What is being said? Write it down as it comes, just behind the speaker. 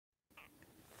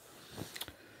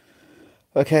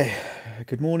Okay,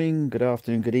 good morning, good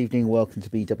afternoon, good evening. Welcome to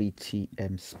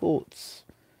BWTM Sports.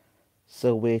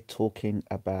 So we're talking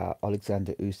about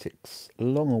Alexander Usyk's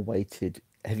long-awaited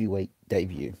heavyweight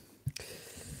debut.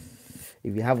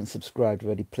 If you haven't subscribed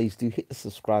already, please do hit the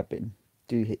subscribe button.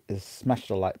 Do hit the smash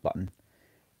the like button,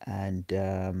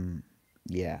 and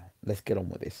yeah, let's get on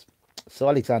with this. So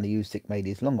Alexander Usyk made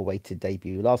his long-awaited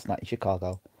debut last night in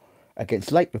Chicago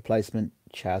against late replacement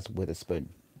Chaz Witherspoon.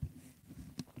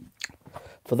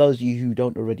 For those of you who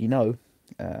don't already know,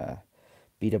 uh,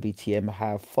 BWTM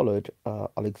have followed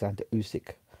Alexander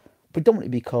Usyk predominantly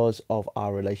because of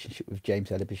our relationship with James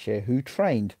Bashir, who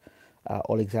trained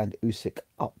Alexander Usyk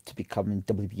up to becoming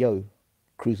WBO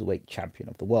cruiserweight champion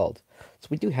of the world. So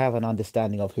we do have an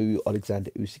understanding of who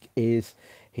Alexander Usyk is,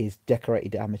 his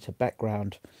decorated amateur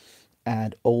background,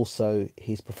 and also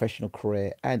his professional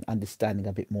career, and understanding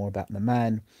a bit more about the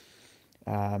man.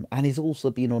 And he's also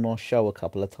been on our show a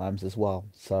couple of times as well.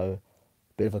 So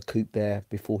bit of a coup there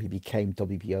before he became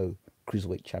WBO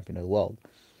cruiserweight champion of the world.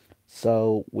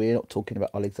 So we're not talking about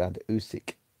Alexander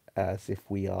Usyk as if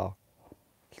we are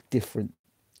different,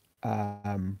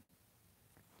 um,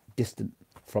 distant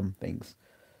from things.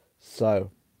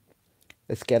 So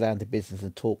let's get down to business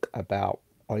and talk about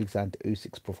Alexander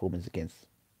Usyk's performance against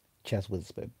Chaz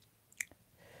Witherspoon.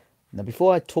 Now,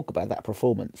 before I talk about that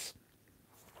performance,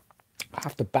 I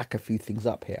have to back a few things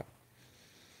up here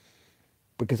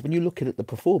because when you're looking at the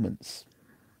performance,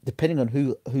 depending on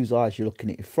whose eyes you're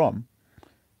looking at it from,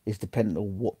 is dependent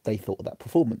on what they thought of that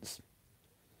performance.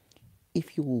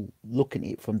 If you're looking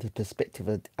at it from the perspective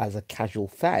of, as a casual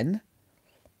fan,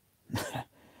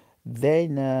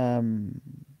 then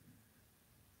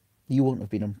you wouldn't have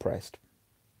been impressed.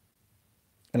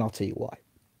 And I'll tell you why.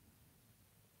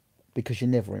 Because you're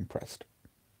never impressed.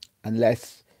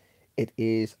 Unless it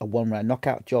is a one round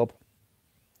knockout job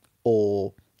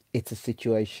or it's a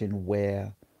situation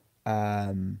where,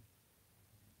 um,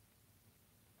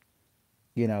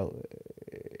 you know,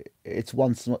 it's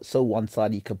so one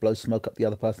sided you could blow smoke up the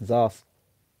other person's ass.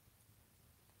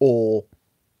 Or,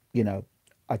 you know,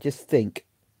 I just think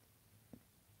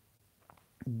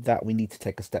that we need to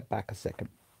take a step back a second.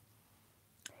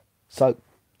 So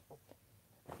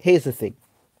here's the thing.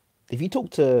 If you talk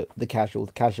to the casual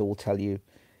will tell you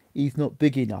he's not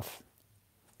big enough,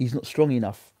 he's not strong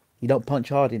enough, he don't punch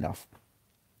hard enough.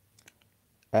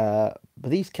 But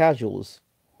these casuals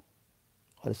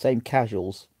are the same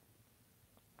casuals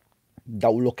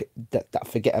that will look at that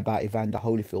forget about Evander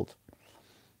Holyfield,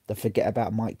 that forget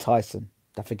about Mike Tyson,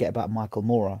 that forget about Michael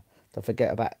Moore, that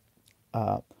forget about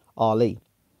uh, Ali,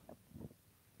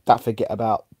 that forget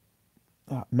about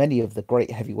many of the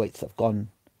great heavyweights that have gone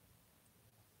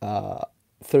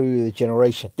through the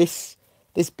generation. This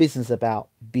business about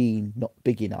being not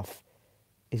big enough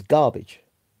is garbage.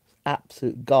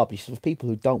 Absolute garbage. So for people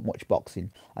who don't watch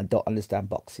boxing and don't understand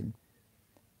boxing,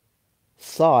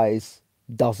 size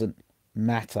doesn't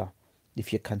matter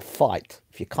if you can fight.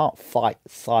 If you can't fight,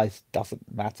 size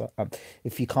doesn't matter.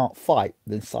 If you can't fight,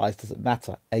 then size doesn't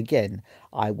matter. Again,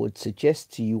 I would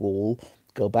suggest to you all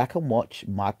go back and watch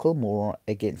Michael Moore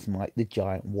against Mike the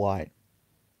Giant White.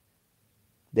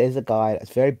 There's a guy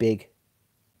that's very big,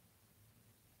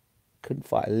 couldn't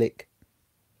fight a lick,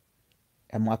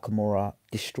 and Michael Moore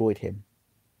destroyed him.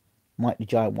 Mike the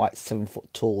Giant White's 7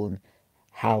 foot tall and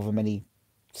however many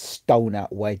stone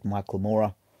outweighed Michael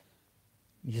Moore.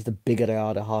 Just the bigger they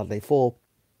are, the harder they fall.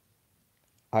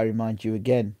 I remind you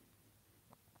again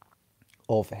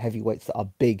of heavyweights that are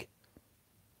big.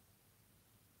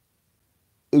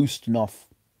 Ustinov,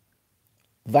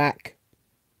 Vac,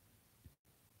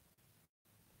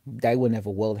 they were never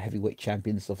world heavyweight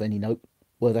champions of any note,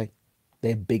 were they?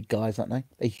 They're big guys, aren't they?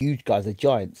 They're huge guys, they're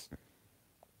giants.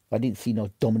 I didn't see no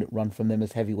dominant run from them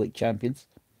as heavyweight champions.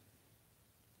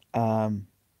 Um,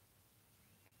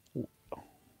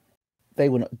 they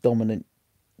were not dominant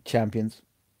champions.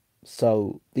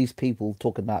 So these people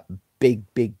talking about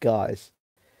big guys,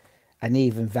 and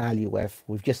even Valuev,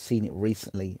 we've just seen it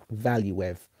recently.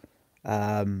 Valuev,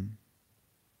 um,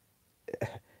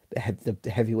 the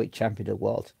heavyweight champion of the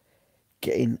world,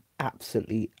 getting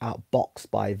absolutely outboxed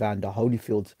by Evander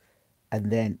Holyfield,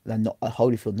 and then not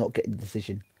Holyfield not getting the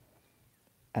decision,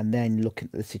 and then looking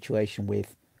at the situation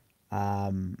with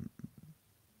um,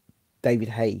 David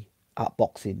Hay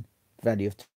outboxing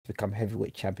Valuev to become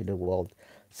heavyweight champion of the world.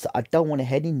 So I don't want to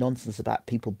hear any nonsense about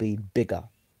people being bigger.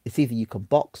 It's either you can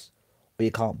box or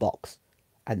you can't box.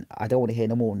 And I don't want to hear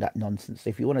no more on that nonsense.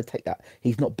 If you want to take that,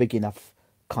 he's not big enough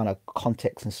kind of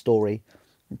context and story,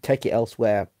 take it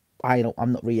elsewhere.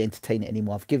 I'm not really entertaining it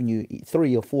anymore. I've given you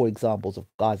 3 or 4 examples of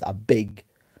guys that are big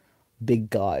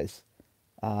guys.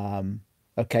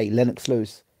 Okay, Lennox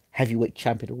Lewis, heavyweight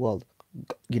champion of the world.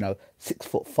 6'5",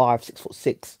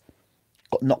 6'6",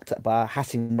 got knocked out by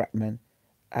Hassim Rahman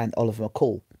and Oliver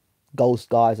McCall. Those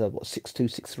guys are what, 6'2",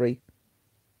 6'3".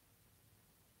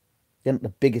 They're not the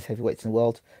biggest heavyweights in the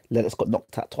world. Lennox got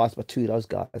knocked out twice by two of those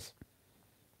guys.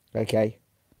 Okay,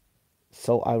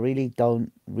 so I really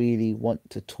don't really want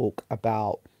to talk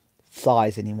about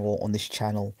size anymore on this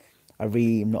channel. I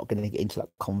really am not going to get into that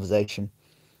conversation.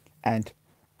 And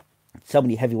so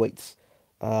many heavyweights,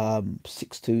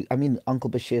 6'2". I mean, Uncle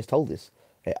Bashir's told us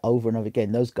over and over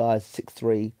again. Those guys,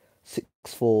 6'3",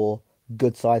 6'4",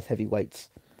 good size heavyweights.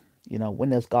 When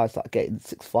those guys start getting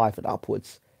 6'5" and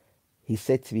upwards, he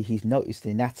said to me he's noticed the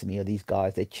anatomy of these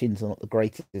guys. Their chins are not the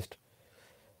greatest.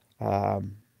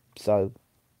 So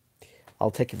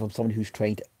I'll take it from someone who's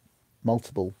trained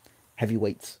multiple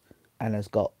heavyweights and has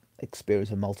got experience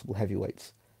in multiple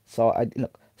heavyweights. So I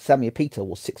look, Samir Peter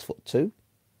was 6'2",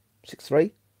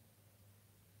 6'3",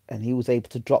 and he was able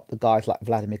to drop the guys like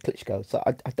Vladimir Klitschko. So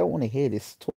I don't want to hear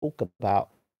this talk about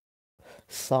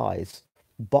size.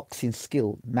 Boxing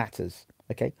skill matters.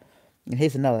 Okay. And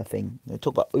here's another thing. We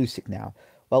talk about Usyk now.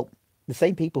 Well, the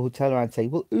same people who turn around and say,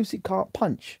 well, Usyk can't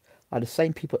punch, are the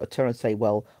same people that turn and say,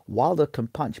 well, Wilder can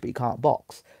punch, but he can't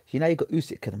box. So you got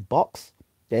Usyk can box.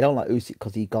 They don't like Usyk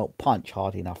because he can't punch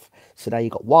hard enough. So now you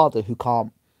got Wilder who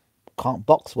can't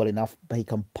box well enough, but he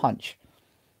can punch.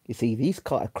 You see, these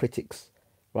kind of critics,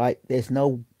 right? There's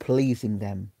no pleasing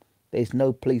them. There's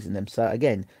no pleasing them. So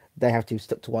again, they have to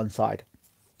stick to one side.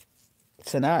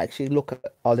 So now actually look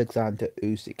at Alexander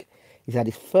Usyk. He's had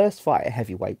his first fight at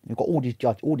heavyweight. You've got all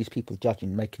these people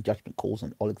judging, making judgment calls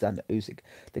on Alexander Usyk.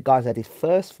 The guy's had his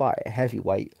first fight at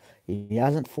heavyweight. He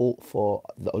hasn't fought for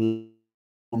the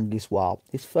longest while.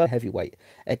 His first heavyweight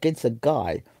against a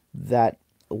guy that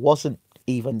wasn't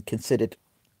even considered.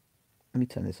 Let me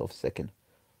turn this off a second.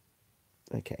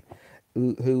 Okay,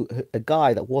 who a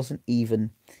guy that wasn't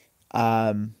even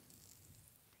who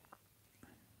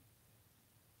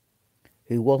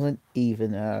wasn't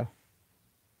even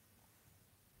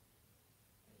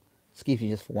excuse me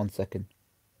just for 1 second.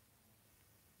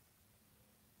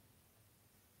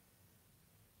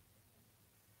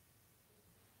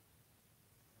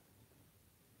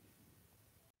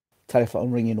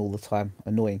 Telephone ringing all the time,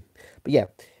 annoying. But yeah,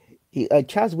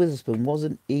 Chaz Witherspoon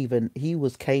wasn't even. He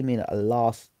came in at a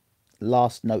last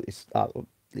notice, a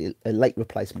late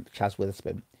replacement for Chaz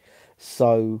Witherspoon.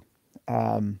 So,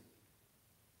 and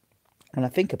I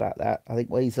think about that. I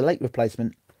think, well, he's a late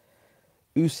replacement.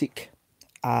 Usyk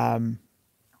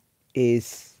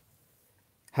is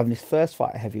having his first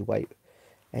fight at heavyweight,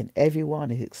 and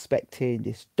everyone is expecting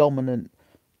this dominant,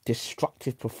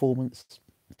 destructive performance.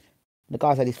 The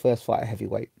guy's had his first fight at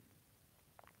heavyweight.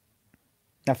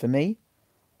 Now, for me,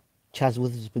 Chaz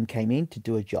Witherspoon came in to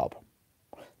do a job.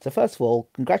 So first of all,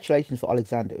 congratulations for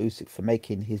Alexander Usyk for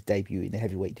making his debut in the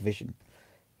heavyweight division.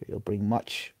 It'll bring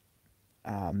much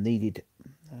needed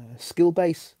skill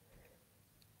base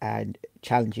and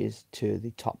challenges to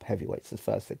the top heavyweights. That's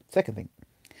the first thing. Second thing,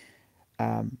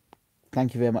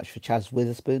 thank you very much for Chaz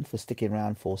Witherspoon for sticking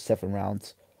around for 7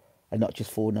 rounds and not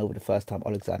just falling over the first time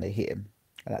Alexander hit him.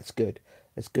 And that's good.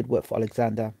 It's good work for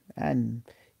Alexander. And,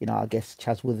 I guess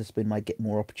Chaz Witherspoon might get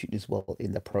more opportunities as well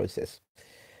in the process.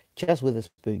 Chaz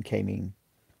Witherspoon came in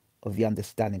of the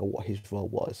understanding of what his role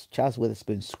was. Chaz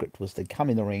Witherspoon's script was to come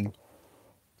in the ring,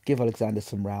 give Alexander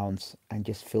some rounds, and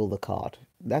just fill the card.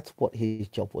 That's what his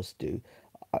job was to do.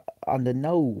 Under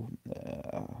no,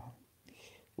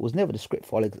 it was never the script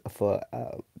for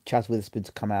Chaz Witherspoon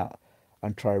to come out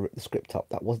and try to rip the script up.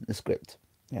 That wasn't the script,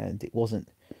 and it wasn't.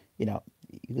 You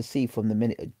can see from the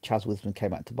minute Chaz Witherspoon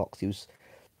came out to box, he was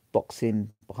boxing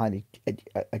behind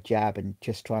a jab and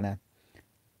just trying to,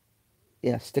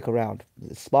 stick around,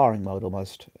 sparring mode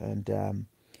almost. And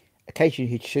occasionally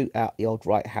he'd shoot out the old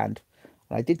right hand.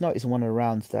 And I did notice in one of the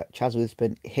rounds that Chaz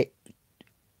Witherspoon hit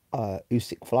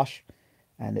Usyk flush,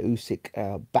 and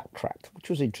Usyk backtracked, which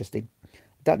was interesting. I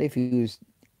don't know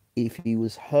if he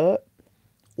was hurt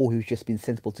or he was just being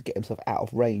sensible to get himself out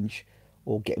of range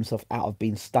or get himself out of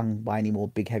being stung by any more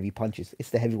big heavy punches.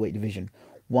 It's the heavyweight division.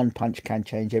 One punch can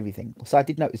change everything. So I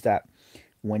did notice that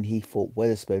when he fought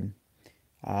Witherspoon.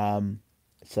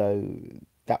 So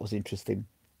that was interesting.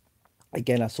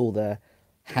 Again, I saw the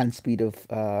hand speed of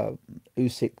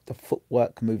Usyk, the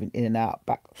footwork moving in and out,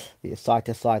 back, side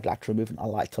to side, lateral movement. I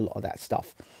liked a lot of that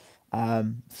stuff.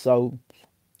 And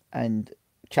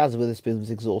Chaz Witherspoon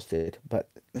was exhausted, but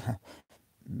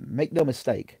make no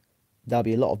mistake, there'll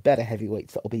be a lot of better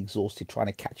heavyweights that will be exhausted trying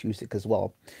to catch Usyk as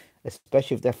well,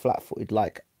 especially if they're flat-footed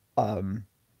like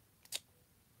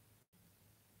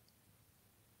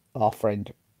our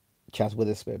friend Chaz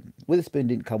Witherspoon. Witherspoon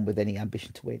didn't come with any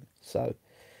ambition to win, so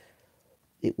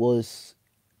it was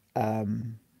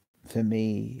for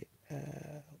me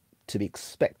to be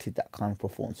expected that kind of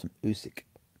performance from Usyk.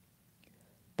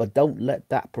 But don't let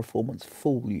that performance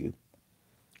fool you.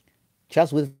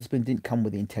 Chaz Witherspoon didn't come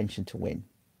with the intention to win.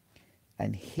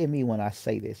 And hear me when I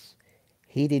say this.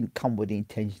 He didn't come with the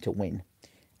intention to win.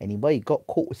 And he may got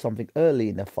caught with something early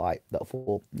in the fight that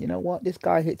thought, you know what, this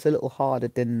guy hits a little harder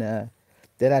than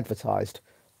advertised.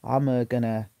 I'm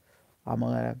gonna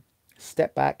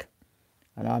step back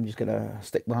and I'm just gonna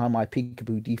stick behind my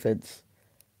peekaboo defense,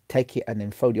 take it, and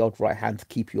then throw the odd right hand to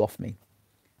keep you off me.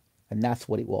 And that's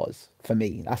what it was for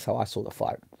me. That's how I saw the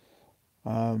fight.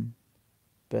 Um,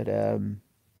 but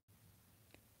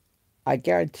I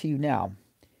guarantee you now,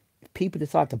 if people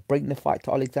decide to bring the fight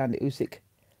to Alexander Usyk,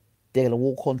 they're gonna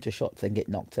walk onto shots and get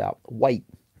knocked out. Wait,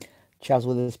 Charles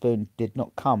Witherspoon did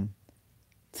not come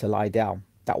to lie down.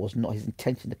 That was not his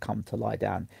intention to come to lie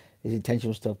down. His intention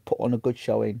was to put on a good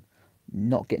showing,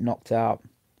 not get knocked out,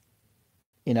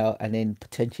 and then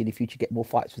potentially in the future get more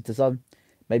fights with the Zone.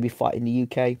 Maybe fight in the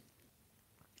UK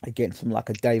against some like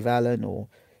a Dave Allen or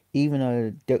even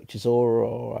a Dirk Chisora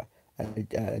or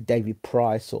a David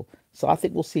Price. Or so I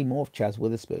think we'll see more of Chaz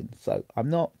Witherspoon. So I'm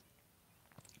not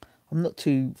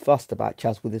too fussed about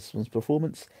Chaz Witherspoon's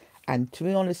performance. And to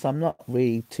be honest, I'm not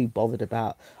really too bothered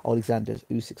about Alexander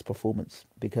Usyk's performance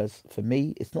because for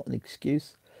me, it's not an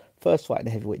excuse. First fight in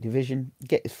the heavyweight division,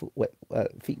 get his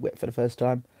feet wet for the first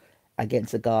time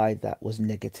against a guy that was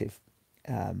negative.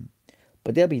 Um,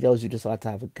 but there'll be those who decide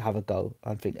to have a go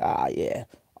and think, yeah,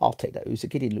 I'll take that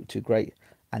Usyk. He didn't look too great,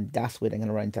 and that's where they're going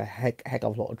to run into a heck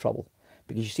of a lot of trouble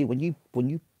because you see when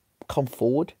you come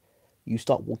forward, you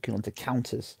start walking onto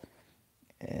counters,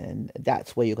 and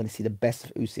that's where you're going to see the best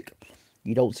of Usyk.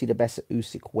 You don't see the best of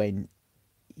Usyk when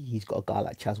he's got a guy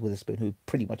like Chaz Witherspoon who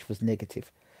pretty much was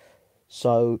negative.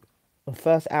 So the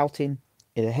first outing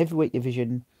in a heavyweight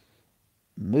division,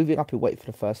 moving up in weight for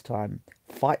the first time,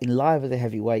 fighting live as a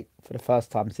heavyweight for the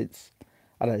first time since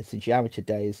I don't know since your amateur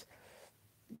days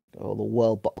or the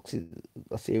World Boxing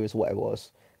Series, whatever it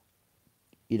was.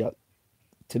 You know,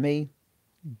 to me,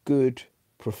 good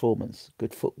performance,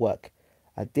 good footwork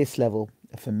at this level.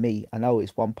 For me, I know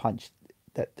it's one punch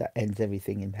that ends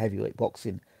everything in heavyweight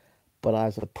boxing, but I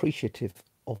was appreciative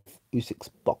of Usyk's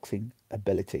boxing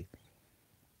ability.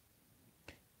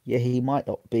 Yeah, he might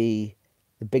not be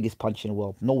the biggest punch in the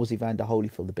world, nor was Evander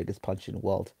Holyfield the biggest punch in the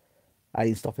world. I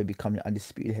didn't stop him becoming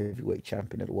undisputed heavyweight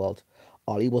champion of the world.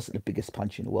 Ali wasn't the biggest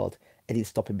punch in the world. It didn't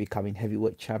stop him becoming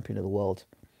heavyweight champion of the world.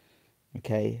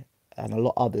 Okay, and a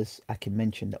lot others I can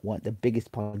mention that weren't the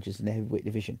biggest punches in the heavyweight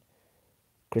division.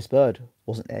 Chris Bird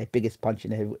wasn't the biggest punch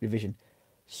in the heavyweight division,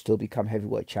 still become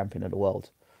heavyweight champion of the world.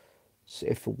 So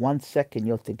if for 1 second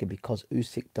you're thinking because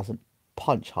Usyk doesn't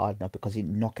punch hard enough because he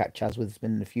didn't knock out Chaz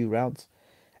Witherspoon in a few rounds,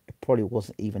 it probably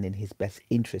wasn't even in his best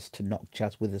interest to knock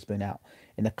Chaz Witherspoon out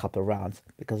in a couple of rounds.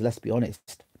 Because let's be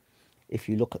honest, if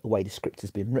you look at the way the script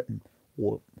has been written,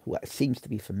 or what it seems to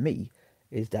be for me,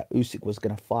 is that Usyk was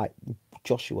going to fight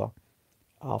Joshua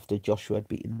after Joshua had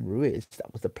beaten Ruiz.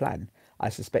 That was the plan. I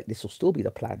suspect this will still be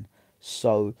the plan.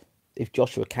 So if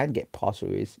Joshua can get past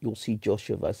Ruiz, you'll see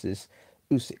Joshua versus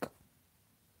Usyk.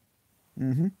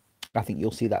 hmm I think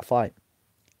you'll see that fight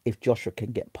if Joshua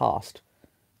can get past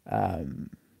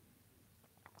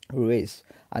Ruiz.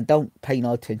 And don't pay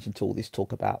no attention to all this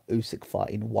talk about Usyk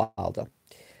fighting Wilder.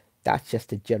 That's just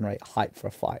to generate hype for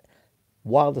a fight.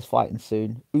 Wilder's fighting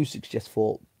soon. Usyk's just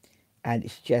fought, and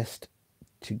it's just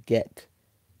to get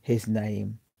his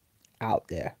name out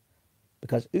there.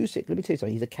 Because Usyk, let me tell you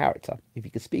something, he's a character. If he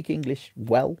could speak English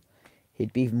well,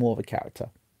 he'd be even more of a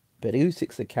character. But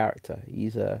Usyk's a character.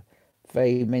 He's a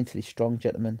very mentally strong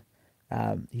gentleman.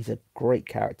 He's a great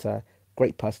character,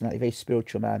 great personality, very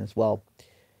spiritual man as well.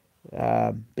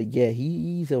 But yeah,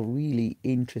 he's a really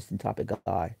interesting type of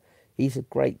guy. He's a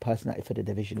great personality for the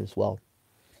division as well.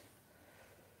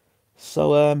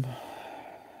 So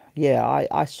yeah,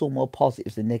 I saw more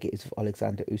positives than negatives of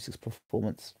Alexander Usyk's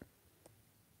performance.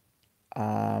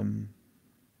 Um,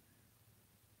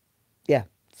 yeah,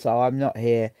 so I'm not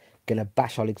here gonna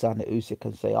bash Alexander Usyk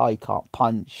and say, oh, he can't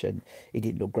punch and he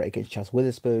didn't look great against Chaz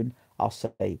Witherspoon. I'll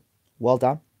say, well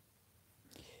done.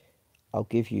 I'll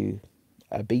give you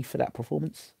a B for that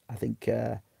performance. I think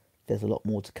there's a lot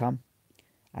more to come,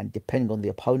 and depending on the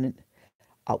opponent,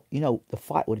 the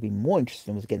fight would have been more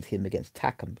interesting was against him against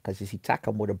Takam because you see,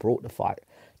 Takam would have brought the fight.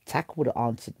 Takam would have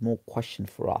answered more questions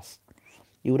for us.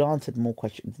 He would have answered more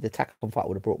questions. The Takam fight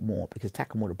would have brought more because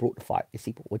Takam would have brought the fight. You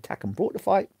see, but when Takam brought the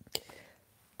fight,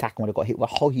 Takam would have got hit with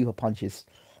a whole heap of punches,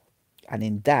 and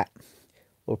in that,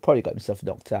 would have probably got himself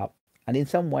knocked out. And in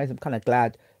some ways, I'm kind of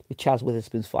glad the Chaz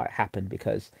Witherspoon's fight happened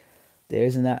because there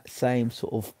isn't that same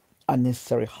sort of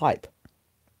unnecessary hype,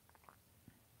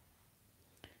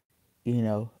 you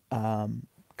know,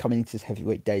 coming into his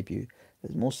heavyweight debut.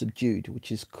 It's more subdued,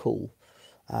 which is cool.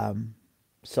 Um,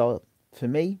 so for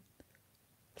me,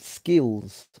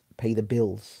 skills pay the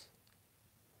bills.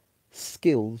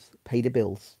 Skills pay the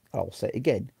bills. I'll say it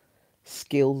again.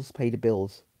 Skills pay the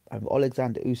bills. And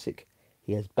Alexander Usyk,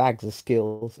 he has bags of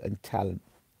skills and talent.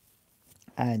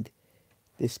 And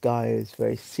this guy is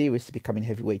very serious to becoming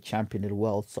heavyweight champion of the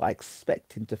world. So I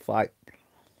expect him to fight.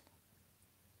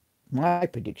 My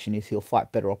prediction is he'll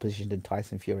fight better opposition than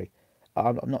Tyson Fury.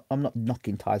 I'm not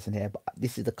knocking Tyson here, but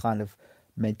this is the kind of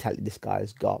mentality this guy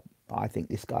has got. I think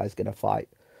this guy is going to fight.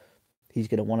 He's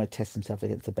going to want to test himself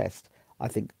against the best. I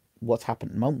think what's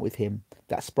happened at the moment with him,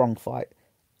 that sprung fight,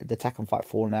 the Taken fight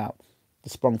falling out, the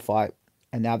sprung fight,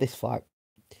 and now this fight,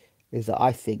 is that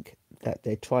I think that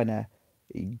they're trying to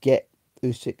get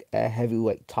Usyk a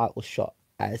heavyweight title shot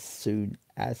as soon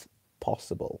as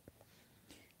possible.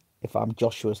 If I'm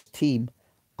Joshua's team,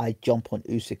 I jump on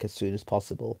Usyk as soon as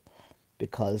possible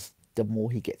because the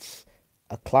more he gets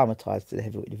acclimatized to the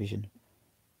heavyweight division,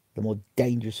 the more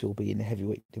dangerous he'll be in the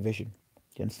heavyweight division.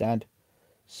 Do you understand?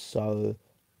 So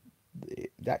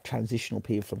that transitional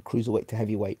period from cruiserweight to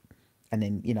heavyweight, and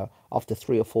then after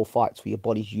 3 or 4 fights where your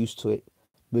body's used to it,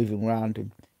 moving around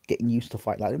and getting used to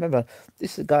fight. Like remember,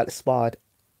 this is a guy that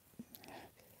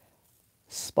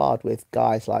sparred with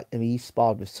guys like he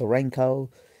sparred with Sorenko.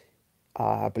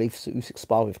 I believe Usyk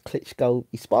sparred with Klitschko.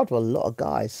 He sparred with a lot of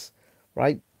guys,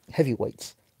 right?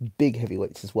 Heavyweights, big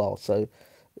heavyweights as well. So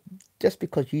just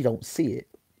because you don't see it,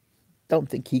 don't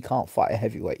think he can't fight a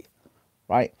heavyweight,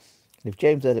 right? And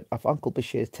if Uncle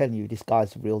Bashir is telling you this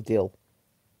guy's the real deal,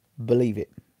 believe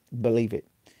it, believe it.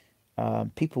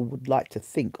 People would like to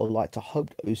think or like to hope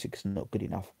that Usyk's not good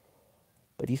enough,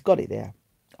 but he's got it there.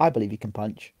 I believe he can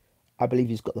punch. I believe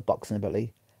he's got the boxing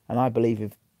ability, and I believe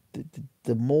if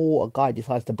the more a guy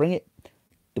decides to bring it,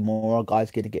 the more a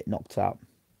guy's going to get knocked out.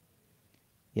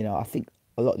 I think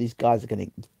a lot of these guys are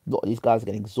going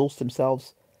to exhaust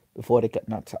themselves before they get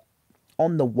knocked out.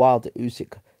 On the Wilder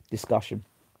Usyk discussion,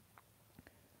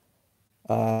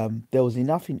 there was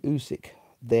enough in Usyk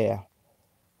there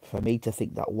for me to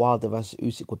think that Wilder versus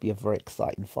Usyk would be a very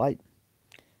exciting fight.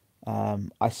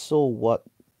 I saw what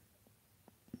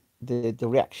the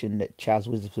reaction that Chaz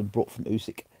Witherspoon brought from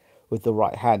Usyk with the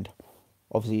right hand.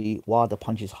 Obviously, Wilder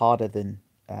punches harder than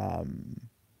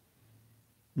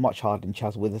much harder than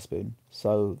Chaz Witherspoon.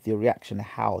 So the reaction to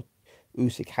how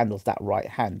Usyk handles that right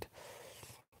hand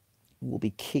will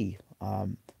be key.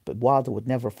 But Wilder would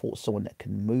never have fought someone that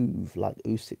can move like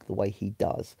Usyk the way he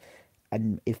does.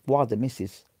 And if Wilder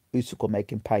misses, Usyk will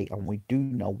make him pay. And we do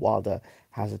know Wilder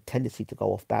has a tendency to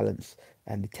go off balance.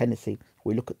 And the tendency,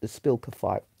 we look at the Spilka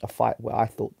fight, a fight where I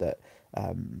thought that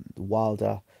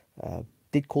Wilder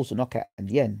did cause a knockout in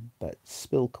the end, but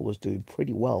Spilka was doing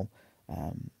pretty well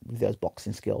with those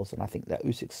boxing skills. And I think that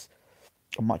Usyk's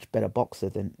a much better boxer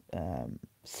than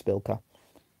Spilka,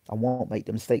 and won't make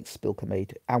the mistakes Spilka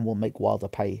made, and will make Wilder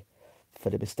pay for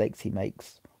the mistakes he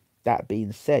makes. That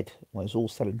being said, when it's all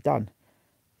said and done,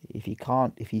 if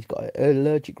he's got an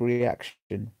allergic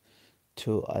reaction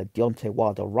to a Deontay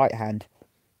Wilder right hand,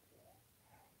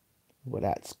 well,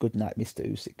 that's good night, Mr.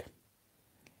 Usyk.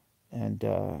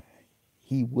 And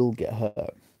he will get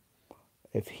hurt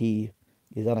if he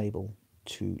is unable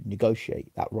to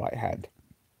negotiate that right hand.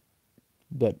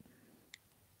 But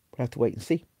we'll have to wait and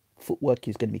see. Footwork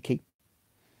is going to be key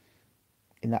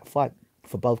in that fight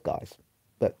for both guys.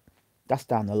 But that's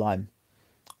down the line.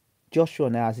 Joshua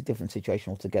now is a different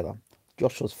situation altogether.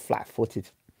 Joshua's flat-footed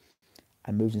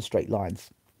and moves in straight lines.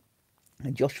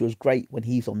 And Joshua's great when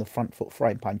he's on the front foot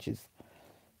throwing punches.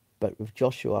 But with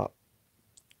Joshua,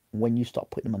 when you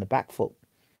start putting him on the back foot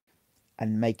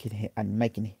and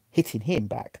hitting him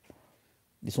back,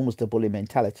 it's almost a bully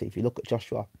mentality. If you look at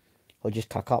Joshua, he'll just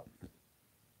tuck up.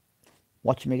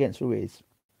 Watch him against Ruiz.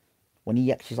 When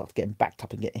he actually starts getting backed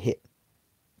up and getting hit,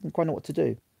 you don't quite know what to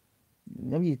do.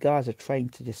 These guys are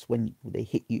trained to just, when they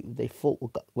hit you,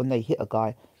 when they hit a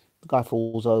guy, the guy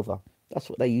falls over. That's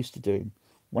what they used to do.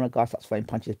 When a guy starts throwing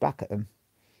punches back at them,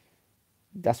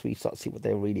 that's where you start to see what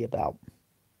they're really about.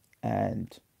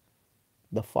 And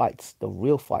the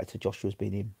real fights that Joshua's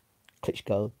been in,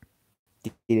 Klitschko,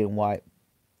 Dillian White,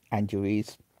 and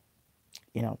Ruiz,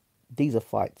 these are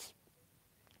fights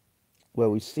where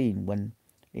we've seen when,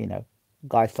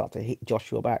 guys start to hit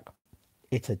Joshua back,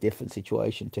 it's a different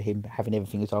situation to him having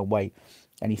everything his own way.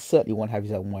 And he certainly won't have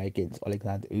his own way against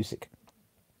Alexander Usyk.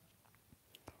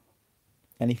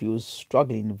 And if he was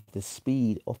struggling with the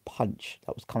speed of punch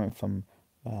that was coming from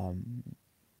um,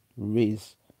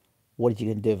 Riz, what are you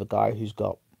going to do with a guy who's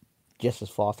got just as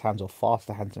fast hands or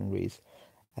faster hands than Riz,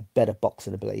 a better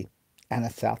boxing ability, and a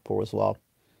southpaw as well?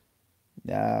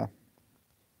 Uh,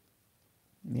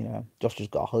 Josh has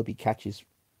got to hope he catches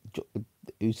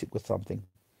Usyk with something.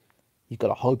 He's got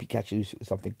to hope he catches Usyk with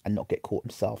something and not get caught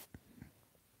himself,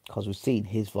 because we've seen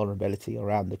his vulnerability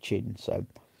around the chin. So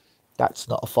that's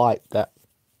not a fight that,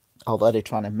 although they're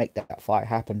trying to make that fight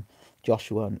happen,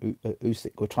 Joshua and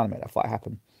Usyk were trying to make that fight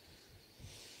happen.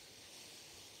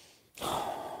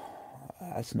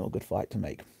 That's not a good fight to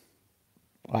make,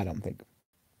 I don't think.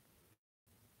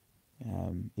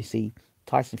 You see,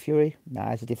 Tyson Fury,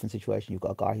 now it's a different situation. You've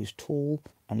got a guy who's tall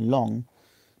and long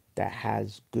that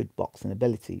has good boxing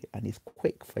ability and is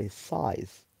quick for his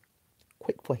size.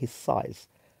 Quick for his size.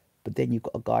 But then you've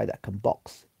got a guy that can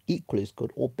box equally as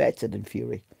good or better than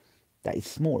Fury, that is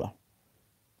smaller.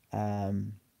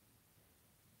 Um,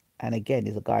 and again,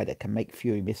 is a guy that can make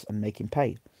Fury miss and make him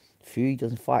pay. Fury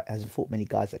hasn't fought many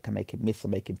guys that can make him miss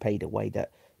and make him pay the way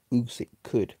that Usyk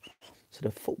could. So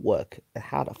the footwork,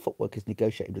 how that footwork is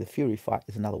negotiated with the Fury fight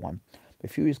is another one.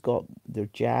 But Fury's got the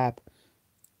jab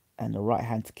and the right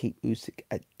hand to keep Usyk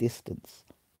at distance.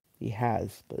 He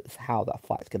has, but it's how that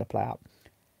fight's going to play out.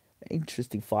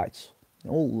 Interesting fights.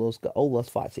 All those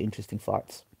fights are interesting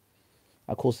fights.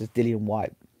 Of course, there's Dillian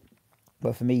White,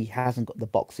 but for me, he hasn't got the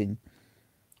boxing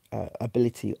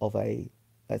ability of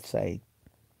let's say,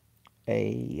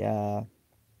 a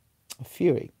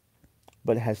Fury,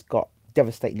 but it has got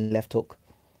devastating left hook,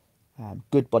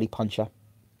 good body puncher,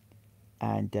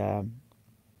 and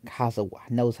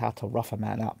knows how to rough a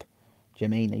man up. Do you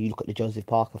know what I mean? And you look at the Joseph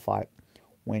Parker fight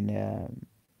when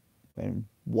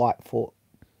White fought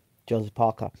Joseph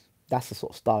Parker. That's the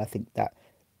sort of style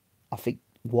I think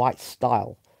White's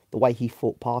style, the way he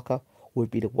fought Parker, would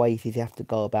be the way he'd have to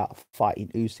go about fighting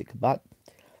Usyk, but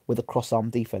with a cross-arm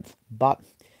defense. But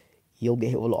he'll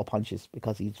get hit with a lot of punches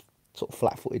because he's sort of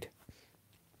flat-footed.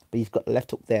 But he's got the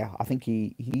left hook there. I think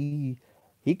he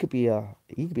could be a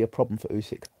problem for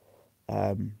Usyk.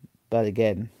 But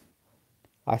again,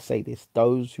 I say this: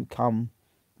 those who come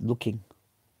looking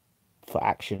for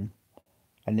action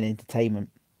and entertainment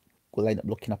will end up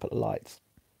looking up at the lights.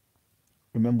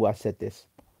 Remember I said this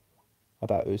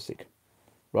about Usyk.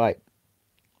 Right,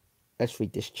 let's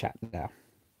read this chat now.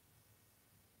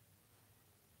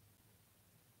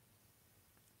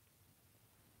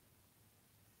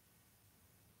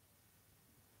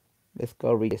 Let's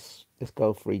go read this. Let's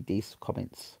go read these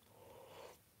comments.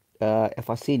 If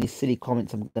I see any silly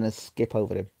comments, I'm going to skip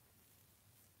over them.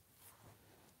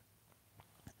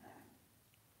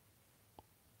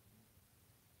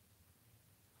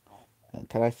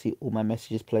 Can I see all my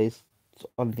messages, please? The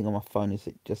only thing on my phone is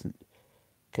it doesn't.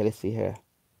 Okay, let's see here.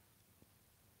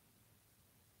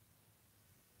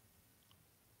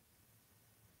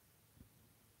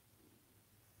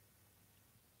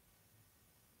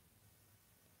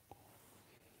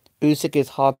 Usyk is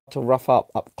hard to rough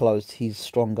up close. He's a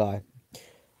strong guy.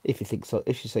 If you think so,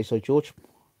 if you say so, George.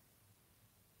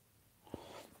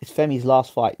 It's Femi's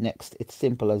last fight next. It's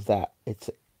simple as that.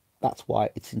 That's why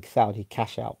it's in Saudi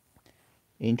cash out.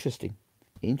 Interesting.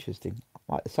 Interesting.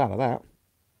 I like the sound of that.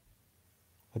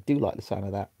 I do like the sound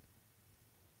of that.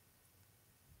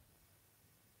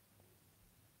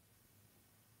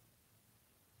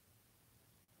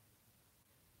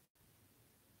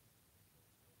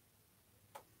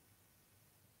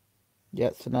 Yeah,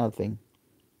 it's another thing.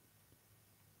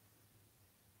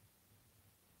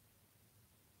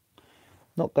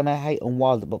 Not gonna hate on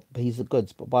Wilder, but he's the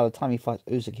goods. But by the time he fights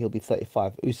Usyk, he'll be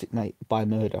 35. Usyk, mate, by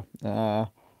murder.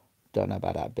 Don't know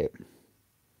about that bit.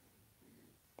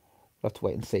 We'll have to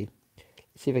wait and see.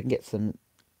 See if I can get some.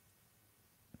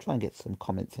 Try and get some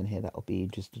comments in here that'll be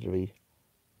interesting to read.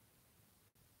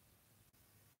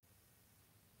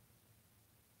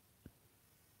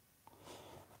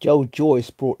 Joe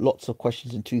Joyce brought lots of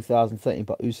questions in 2013,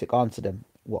 but Usyk answered them.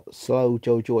 What? Slow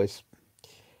Joe Joyce.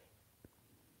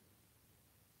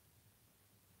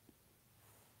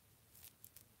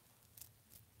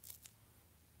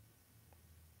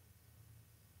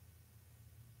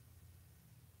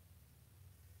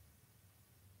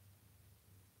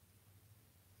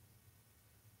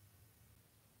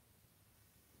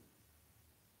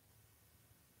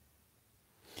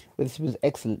 Well, this was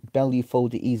excellent. Bellew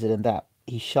folded easier than that.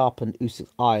 He sharpened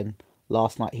Usyk's iron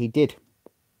last night. He did.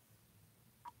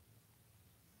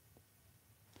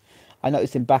 I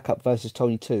noticed in backup versus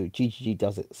Tony too. GGG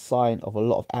does it. Sign of a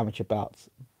lot of amateur bouts.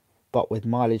 But with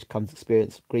mileage comes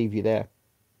experience. Agree with you there.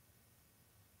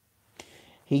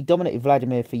 He dominated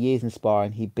Vladimir for years in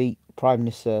sparring. He beat Prime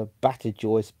Minister, battered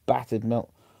Joyce, battered Bellew,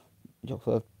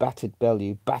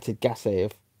 battered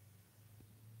Gasayev.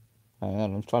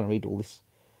 I'm trying to read all this.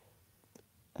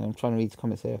 I'm trying to read the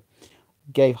comments here.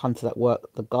 Gave Hunter that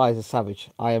work. The guy's a savage.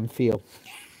 I am feel.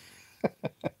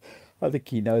 I think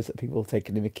he knows that people are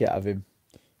taking the mickey out of him.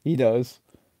 He knows.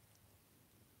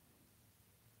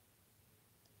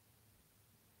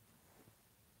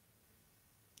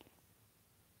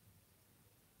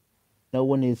 No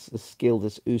one is as skilled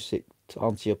as Usyk to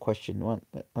answer your question. Right?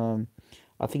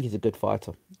 I think he's a good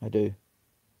fighter. I do.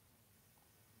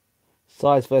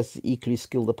 Size versus equally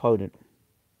skilled opponent.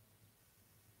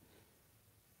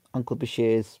 Uncle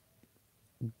Bashir's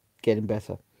getting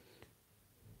better.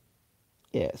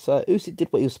 Yeah, so Usyk did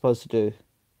what he was supposed to do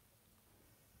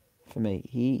for me.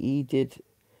 He did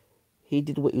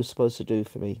what he was supposed to do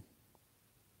for me.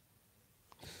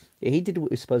 Yeah, he did what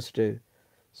he was supposed to do.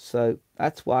 So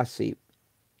that's why I see.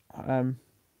 Um,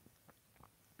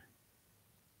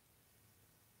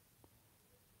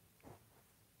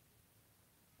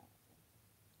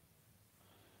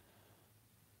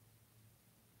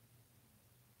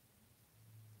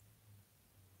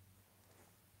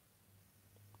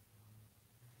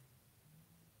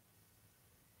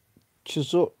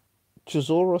 Chisora,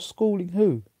 Chisora schooling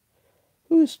who?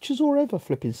 Who is Chisora ever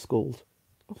flipping schooled?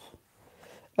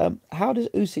 How does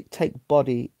Usyk take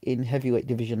body in heavyweight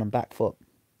division on back foot?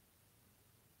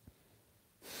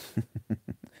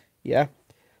 Yeah.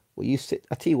 Well, you sit.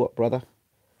 I tell you what, brother.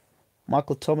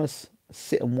 Michael Thomas,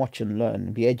 sit and watch and learn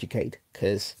and be educated,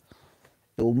 because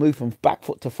it will move from back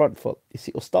foot to front foot. You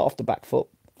see, it'll start off the back foot.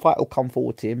 Fight will come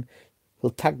forward to him. He'll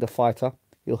tag the fighter.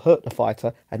 He'll hurt the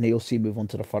fighter, and then you'll see him move on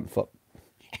to the front foot.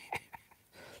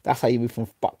 That's how you move from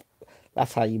back.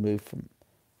 That's how you move from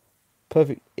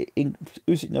perfect.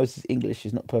 Usyk knows his English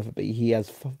is not perfect, but he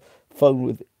has fun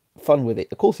with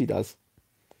it. Of course, he does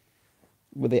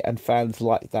with it, and fans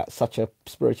like that. Such a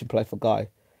spiritual, playful guy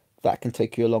that can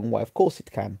take you a long way. Of course, it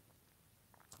can.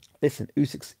 Listen,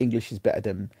 Usyk's English is better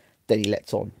than he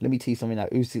lets on. Let me tell you something now.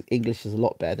 Usyk's English is a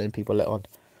lot better than people let on.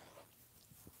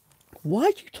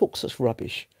 Why do you talk such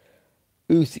rubbish?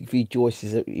 Usyk v Joyce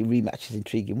is a rematch is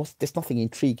intriguing. There's nothing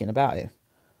intriguing about it.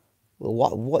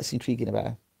 Well, what's intriguing about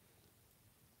it?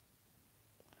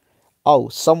 Oh,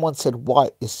 someone said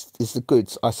White is the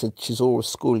goods. I said Chisora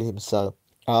schooled him, so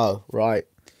oh right.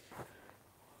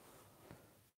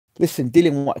 Listen,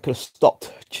 Dillian White could have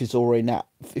stopped Chisora in that.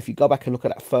 If you go back and look at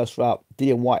that first round,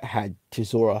 Dillian White had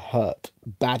Chisora hurt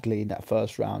badly in that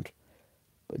first round.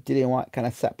 But Dillian White kind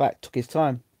of sat back, took his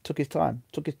time,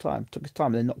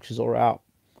 and then knocked Chisora out.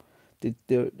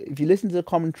 If you listen to the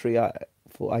commentary I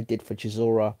did for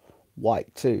Chisora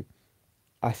White too,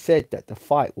 I said that the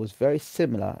fight was very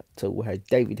similar to where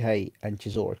David Haye and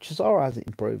Chisora. Chisora hasn't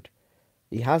improved.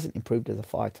 He hasn't improved as a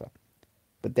fighter.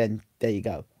 But then there you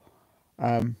go.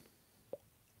 Um,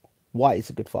 White is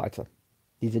a good fighter.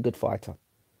 He's a good fighter.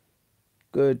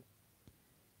 Good.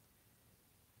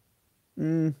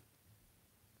 Mm,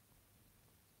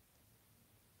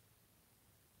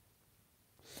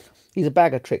 he's a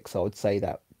bag of tricks. I would say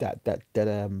that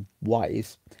White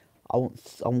is. I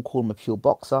won't call him a pure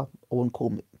boxer. I wouldn't call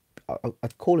him.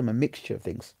 I'd call him a mixture of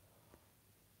things.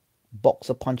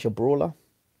 Boxer, puncher, brawler.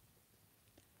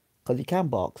 Because he can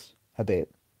box a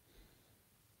bit.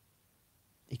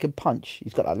 He can punch.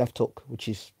 He's got that left hook, which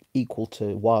is equal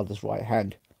to Wilder's right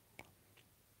hand,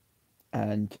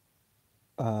 and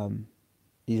um,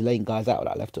 he's laying guys out with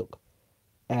that left hook,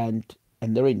 and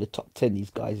they're in the top 10.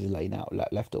 These guys are laying out with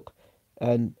that left hook,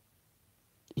 and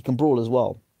he can brawl as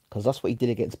well, because that's what he did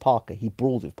against Parker. He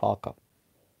brawled with Parker.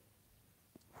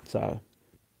 So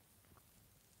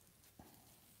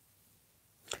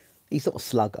he's not a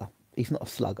slugger. He's not a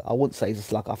slugger. I wouldn't say he's a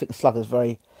slugger. I think a slugger is a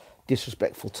very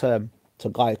disrespectful term to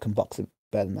a guy who can box him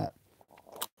better than that.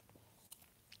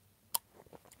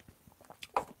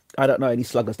 I don't know any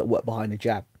sluggers that work behind a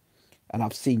jab, and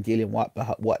I've seen Dillian White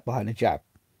work behind a jab.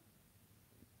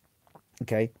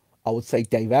 Okay, I would say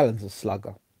Dave Allen's a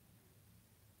slugger.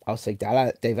 I would say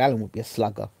Dave Allen would be a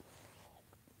slugger,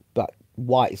 but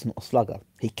White is not a slugger.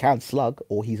 He can slug,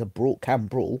 or he's a can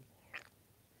brawl.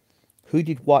 Who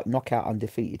did White knock out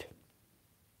undefeated?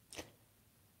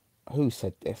 Who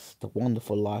said this? The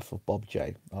Wonderful Life of Bob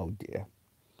J. Oh dear.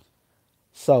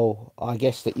 So I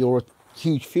guess that you're a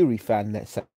huge Fury fan.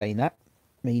 Let's say that,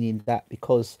 meaning that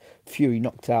because Fury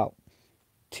knocked out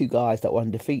two guys that were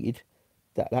undefeated,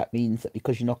 that means that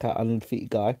because you knock out an undefeated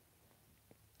guy,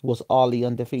 was Ali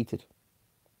undefeated?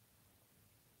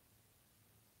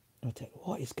 I think,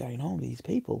 what is going on with these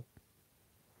people?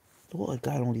 What is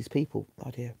going on with these people?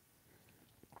 Oh dear.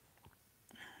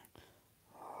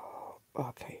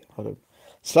 Okay, hold on.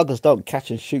 Sluggers don't catch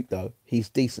and shoot though. He's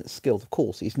decent skilled, of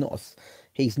course. He's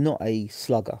not a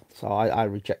slugger, so I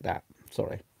reject that.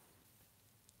 Sorry.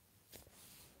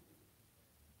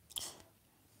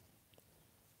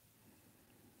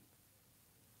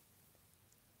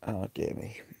 Oh dear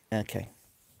me. Okay.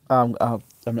 I'm not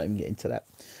even getting to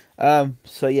that.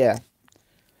 So yeah,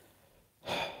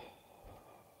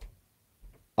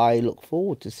 I look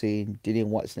forward to seeing Dillian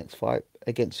White's next fight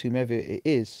against whomever it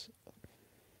is.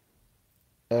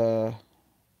 Uh,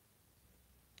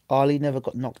 Ali never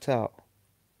got knocked out.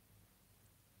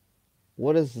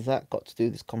 What has that got to do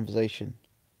with this conversation?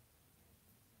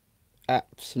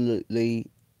 Absolutely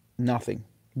nothing.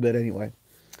 But anyway,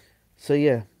 so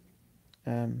yeah.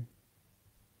 Um,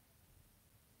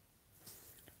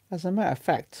 as a matter of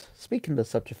fact, speaking of the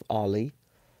subject of Ali,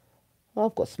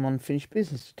 I've got some unfinished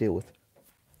business to deal with.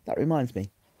 That reminds me.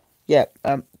 Yeah,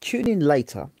 tune in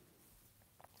later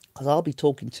because I'll be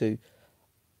talking to.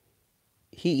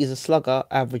 He is a slugger,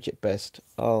 average at best.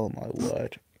 Oh my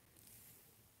word.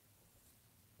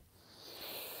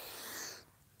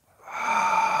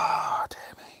 Ah,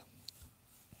 dear me.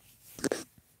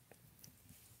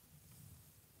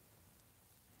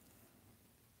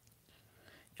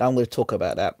 I'm going to talk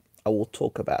about that. I will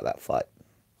talk about that fight.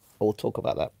 I will talk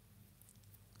about that.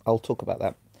 I'll talk about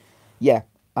that. Yeah.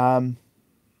 Um.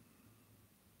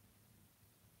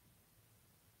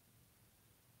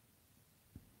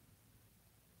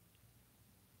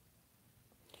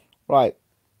 Right.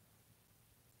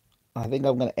 I think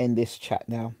I'm going to end this chat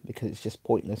now because it's just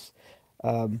pointless.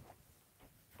 Um.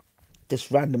 This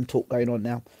random talk going on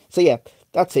now. So yeah,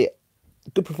 that's it.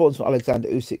 Good performance from Alexander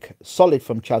Usyk. Solid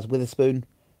from Chaz Witherspoon.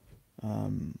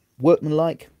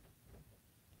 Workmanlike,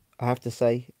 I have to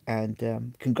say.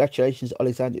 And congratulations,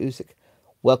 Alexander Usyk.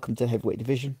 Welcome to the heavyweight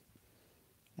division.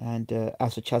 And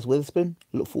as for Chaz Witherspoon,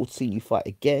 look forward to seeing you fight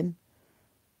again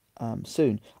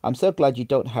soon. I'm so glad you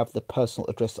don't have the personal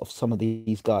address of some of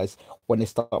these guys when they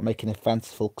start making their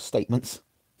fanciful statements.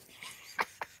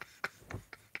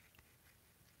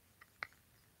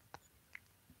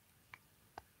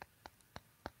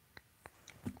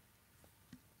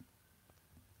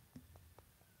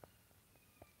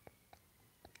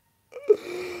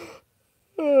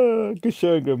 Good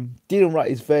showing him. Dylan Wright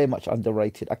is very much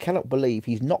underrated. I cannot believe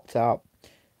he's knocked out.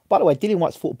 By the way, Dylan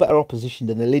White's fought better opposition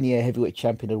than the linear heavyweight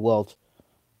champion of the world.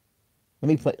 Let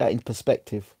me put that in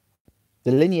perspective.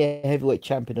 The linear heavyweight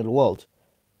champion of the world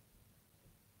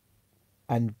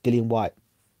and Dillian White.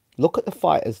 Look at the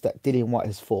fighters that Dillian White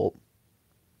has fought,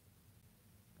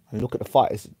 and look at the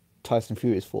fighters Tyson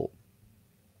Fury has fought.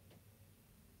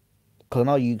 Because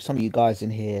I know some of you guys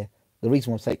in here. The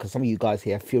reason why I'm saying because some of you guys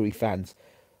here are Fury fans,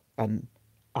 and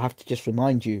I have to just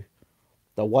remind you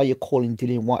that why you're calling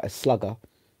Dillian White a slugger,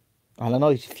 and I know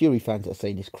it's Fury fans that are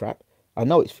saying this crap. I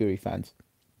know it's Fury fans,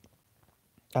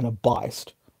 and are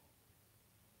biased.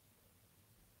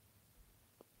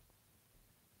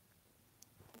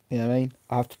 You know what I mean?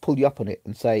 I have to pull you up on it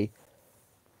and say,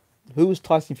 who was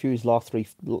Tyson Fury's last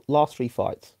three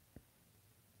fights?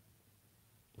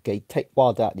 Okay, take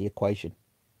Wilder out of the equation.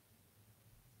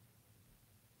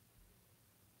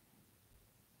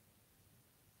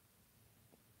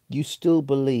 You still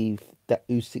believe that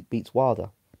Usyk beats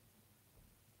Wilder?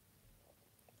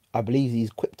 I believe he's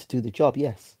equipped to do the job,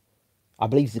 yes. I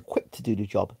believe he's equipped to do the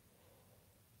job.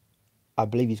 I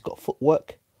believe he's got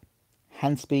footwork,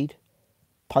 hand speed,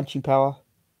 punching power,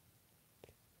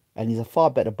 and he's a far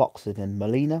better boxer than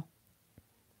Molina.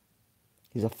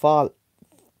 He's a far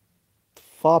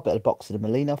better boxer than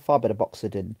Molina, far better boxer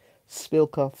than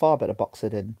Spilka, far better boxer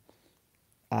than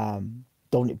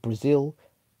Dominic Brazil,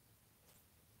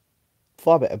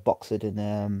 far better boxer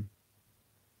than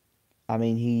I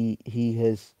mean he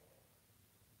has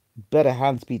better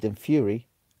hand speed than Fury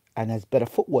and has better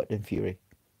footwork than Fury.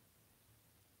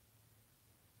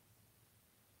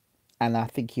 And I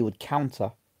think he would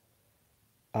counter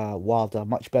Wilder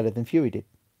much better than Fury did.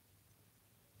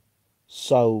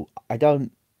 So I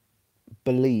don't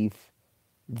believe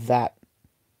that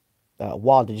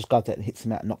Wilder just goes out and hits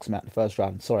him out and knocks him out in the first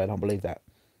round. Sorry, I don't believe that.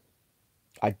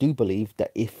 I do believe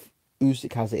that if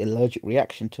Usyk has an allergic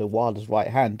reaction to Wilder's right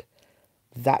hand,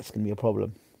 that's going to be a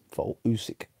problem for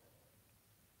Usyk.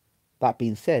 That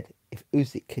being said, if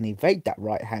Usyk can evade that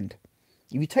right hand,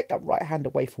 if you take that right hand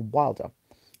away from Wilder,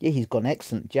 yeah, he's got an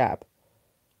excellent jab.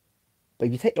 But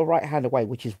if you take the right hand away,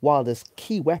 which is Wilder's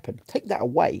key weapon, take that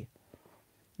away.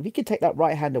 If you can take that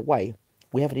right hand away,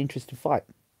 we have an interesting fight.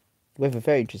 We have a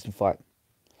very interesting fight.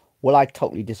 Well, I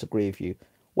totally disagree with you.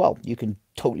 Well, you can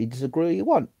totally disagree if you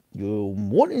want. You're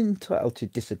more entitled to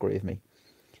disagree with me.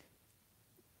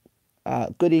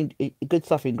 Good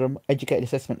stuff, Ingram. Educated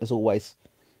assessment as always.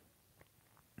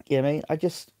 Yeah, mate. I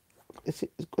just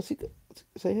what's it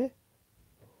say here?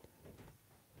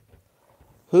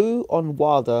 Who on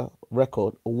Wilder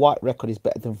record, a white record, is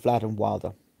better than Vlad and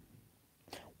Wilder?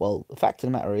 Well, the fact of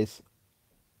the matter is,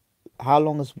 how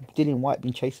long has Dillian White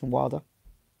been chasing Wilder?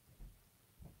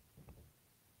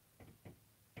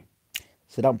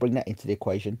 So don't bring that into the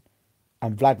equation.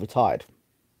 And Vlad retired,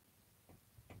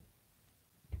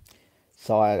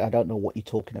 so I don't know what you're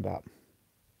talking about.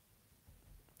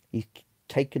 He's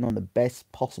taken on the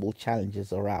best possible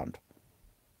challenges around.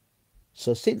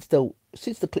 So since the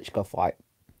Klitschko fight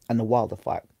and the Wilder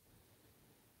fight,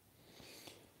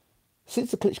 since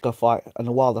the Klitschko fight and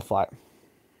the Wilder fight,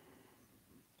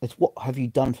 it's what have you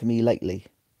done for me lately?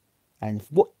 And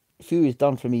what Fury has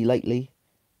done for me lately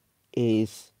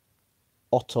is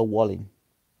Otto Walling,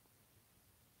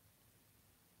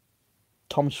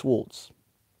 Tom Schwartz.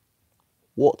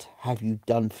 What have you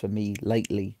done for me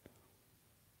lately?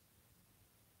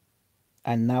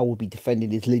 And now will be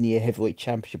defending his linear heavyweight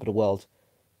championship of the world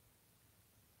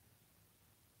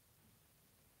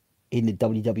in the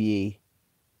WWE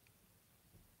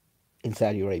in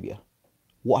Saudi Arabia.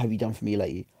 What have you done for me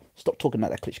lately? Stop talking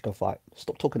about that Klitschko fight.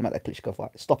 Stop talking about that Klitschko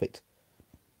fight. Stop it.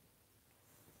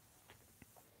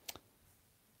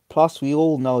 Plus, we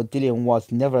all know Dillian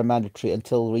was never a mandatory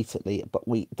until recently, but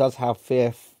we does have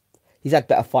fear. He's had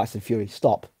better fights than Fury.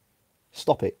 Stop.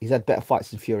 Stop it. He's had better fights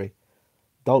than Fury.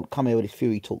 Don't come here with this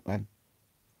Fury talk, man.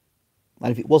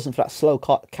 And if it wasn't for that slow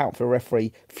count for a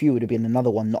referee, Fury would have been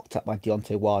another one knocked out by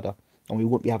Deontay Wilder, and we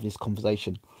wouldn't be having this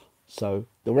conversation. So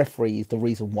the referee is the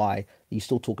reason why you're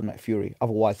still talking about Fury.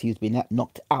 Otherwise, he's been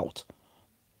knocked out,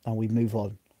 and we move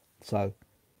on. So,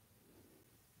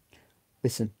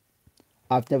 listen,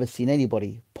 I've never seen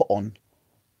anyone put on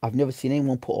a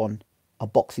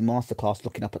boxing masterclass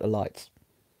looking up at the lights.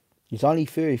 It's only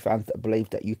Fury fans that believe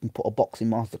that you can put a boxing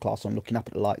masterclass on looking up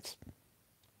at the lights.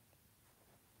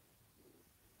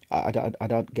 I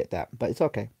don't get that, but it's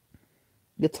okay.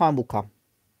 Your time will come.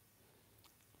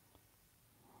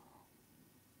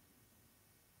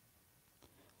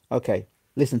 Okay,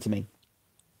 listen to me.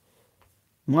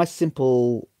 My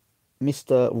simple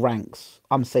Mr. Ranks,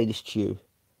 I'm saying this to you.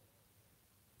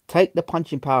 Take the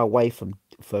punching power away from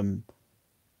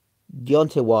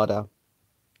Deontay Wilder,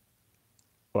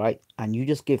 right? And you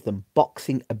just give them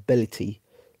boxing ability.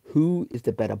 Who is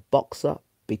the better boxer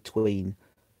between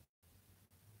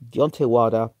Deontay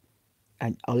Wilder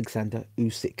and Alexander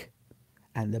Usyk?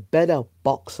 And the better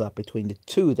boxer between the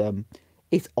two of them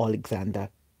is Alexander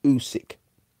Usyk.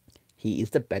 He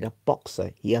is the better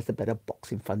boxer. He has the better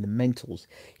boxing fundamentals.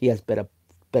 He has better.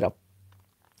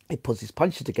 He puts his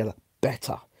punches together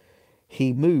better.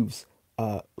 He moves.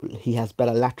 He has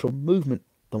better lateral movement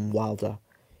than Wilder.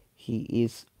 He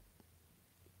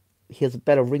has a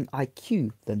better ring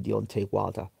IQ than Deontay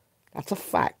Wilder. That's a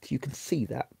fact. You can see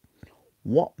that.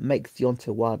 What makes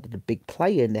Deontay Wilder the big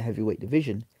player in the heavyweight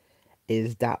division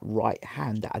is that right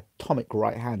hand, that atomic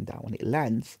right hand, that when it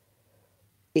lands,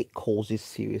 it causes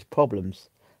serious problems.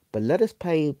 But let us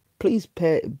please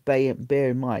bear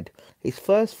in mind his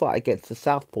first fight against the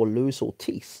southpaw Luis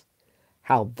Ortiz,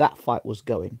 how that fight was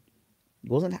going. He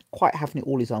wasn't quite having it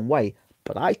all his own way,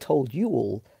 but I told you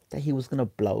all that he was going to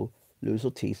blow Luis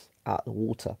Ortiz out of the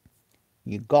water.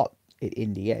 You got it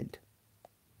in the end.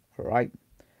 All right?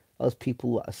 Those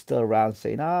people that are still around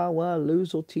saying, well,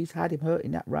 Luis Ortiz had him hurt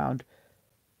in that round.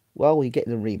 Well, you're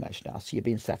getting a rematch now, so you're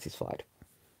being satisfied.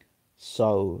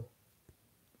 So,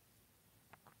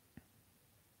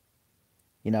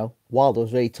 Wilder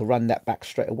was ready to run that back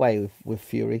straight away with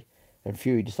Fury, and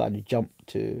Fury decided to jump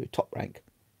to top rank.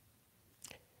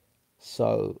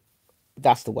 So,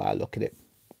 that's the way I look at it.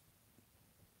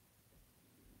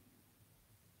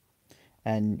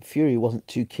 And Fury wasn't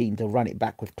too keen to run it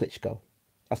back with Klitschko.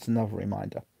 That's another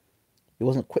reminder. He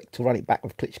wasn't quick to run it back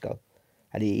with Klitschko,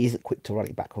 and he isn't quick to run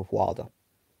it back with Wilder.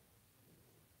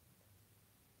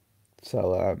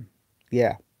 So,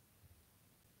 yeah.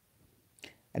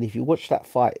 And if you watch that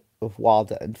fight of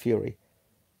Wilder and Fury,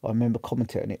 I remember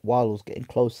commentating it, Wilder was getting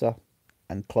closer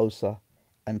and closer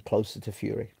and closer to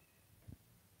Fury.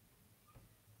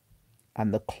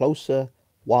 And the closer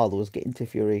Wilder was getting to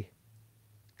Fury,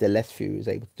 the less Fury was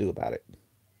able to do about it.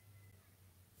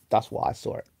 That's why I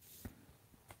saw it.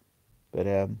 But,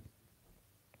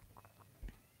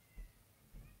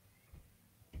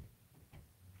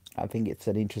 I think it's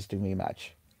an interesting rematch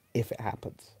if it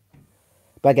happens.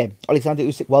 But again, Alexander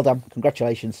Usyk, well done.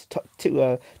 Congratulations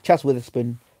to Chaz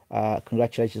Witherspoon.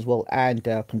 Congratulations as well. And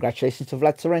congratulations to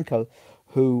Vlad Tsarenko,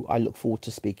 who I look forward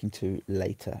to speaking to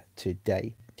later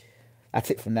today. That's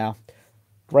it for now.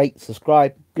 Rate,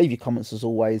 subscribe, leave your comments as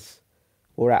always.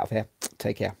 We're out of here.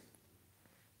 Take care.